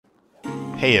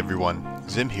Hey everyone,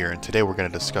 Zim here, and today we're going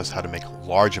to discuss how to make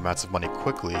large amounts of money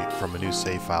quickly from a new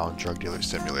save file in Drug Dealer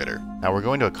Simulator. Now we're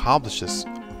going to accomplish this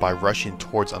by rushing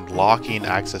towards unlocking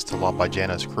access to La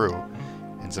Ballena's crew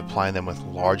and supplying them with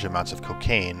large amounts of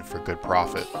cocaine for good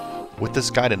profit. With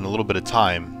this guide in a little bit of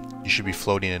time, you should be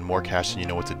floating in more cash than you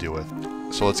know what to do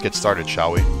with. So let's get started,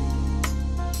 shall we?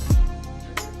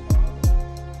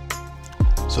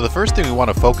 So the first thing we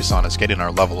want to focus on is getting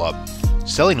our level up.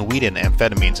 Selling weed and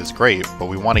amphetamines is great, but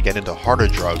we want to get into harder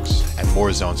drugs and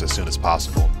more zones as soon as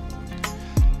possible.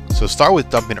 So start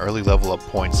with dumping early level up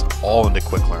points all into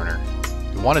Quick Learner.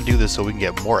 We want to do this so we can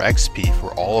get more XP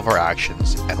for all of our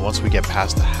actions, and once we get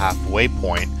past the halfway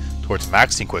point towards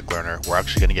maxing Quick Learner, we're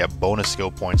actually going to get bonus skill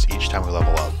points each time we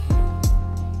level up.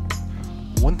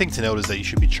 One thing to note is that you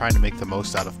should be trying to make the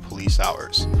most out of police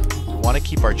hours. We want to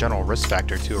keep our general risk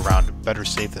factor to around better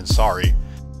safe than sorry,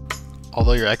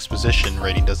 although your exposition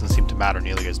rating doesn't seem to matter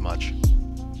nearly as much.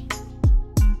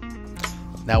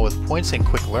 Now with points in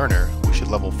Quick Learner, we should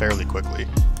level fairly quickly.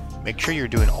 Make sure you're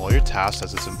doing all your tasks,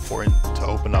 as it's important to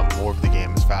open up more of the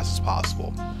game as fast as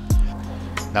possible.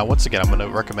 Now once again, I'm going to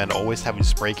recommend always having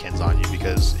spray cans on you,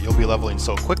 because you'll be leveling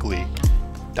so quickly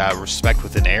that respect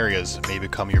within areas may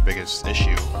become your biggest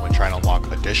issue when trying to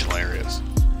unlock additional areas.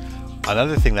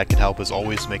 Another thing that can help is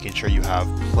always making sure you have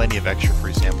plenty of extra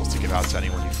free samples to give out to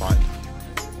anyone you find.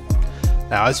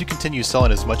 Now as you continue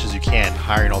selling as much as you can,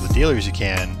 hiring all the dealers you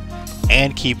can,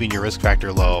 and keeping your risk factor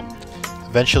low,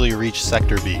 eventually you reach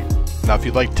Sector B. Now if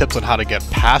you'd like tips on how to get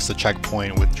past the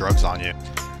checkpoint with drugs on you,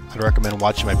 I'd recommend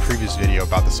watching my previous video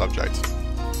about the subject.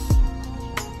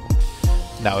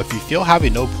 Now if you feel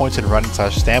having no points in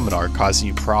running/stamina are causing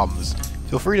you problems,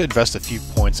 feel free to invest a few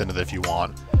points into it if you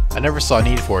want. I never saw a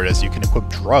need for it, as you can equip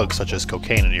drugs such as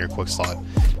cocaine into your quick slot.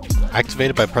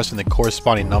 Activate it by pressing the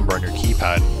corresponding number on your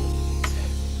keypad.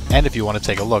 And if you want to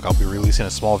take a look, I'll be releasing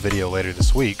a small video later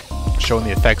this week showing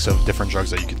the effects of different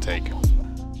drugs that you can take.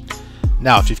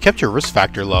 Now if you've kept your risk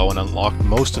factor low and unlocked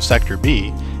most of Sector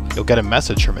B, you'll get a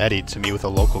message from Eddie to meet with a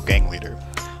local gang leader.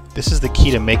 This is the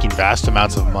key to making vast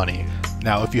amounts of money.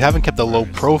 Now if you haven't kept a low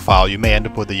profile, you may end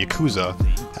up with a Yakuza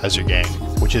as your gang,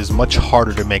 which is much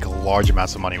harder to make large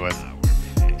amounts of money with.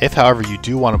 If however you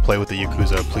do want to play with the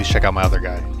Yakuza, please check out my other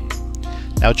guide.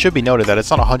 Now it should be noted that it's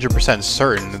not 100%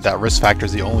 certain that risk factor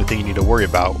is the only thing you need to worry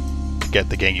about to get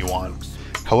the gang you want.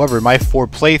 However, in my 4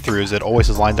 playthroughs, it always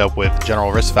has lined up with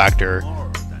general risk factor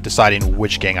deciding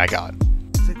which gang I got.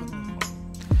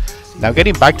 Now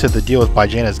getting back to the deal with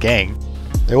Ballena's gang,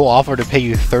 they will offer to pay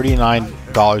you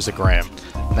 $39 a gram.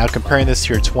 Now comparing this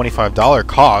to your $25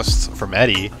 cost from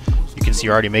Eddie, you can see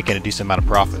you're already making a decent amount of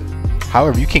profit.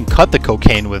 However, you can cut the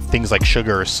cocaine with things like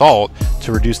sugar or salt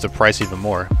to reduce the price even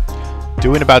more.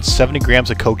 Doing about 70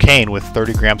 grams of cocaine with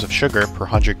 30 grams of sugar per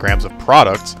 100 grams of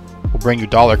product will bring you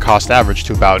dollar cost average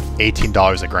to about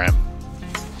 $18 a gram.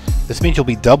 This means you'll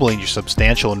be doubling your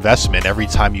substantial investment every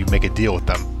time you make a deal with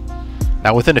them.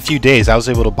 Now within a few days, I was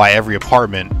able to buy every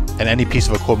apartment and any piece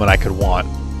of equipment I could want.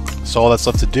 So all that's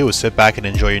left to do is sit back and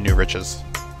enjoy your new riches.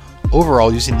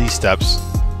 Overall, using these steps,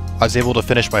 I was able to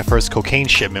finish my first cocaine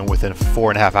shipment within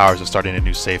 4.5 hours of starting a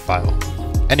new save file.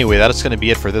 Anyway, that's going to be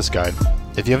it for this guide.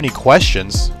 If you have any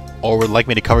questions, or would like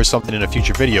me to cover something in a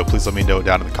future video, please let me know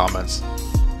down in the comments.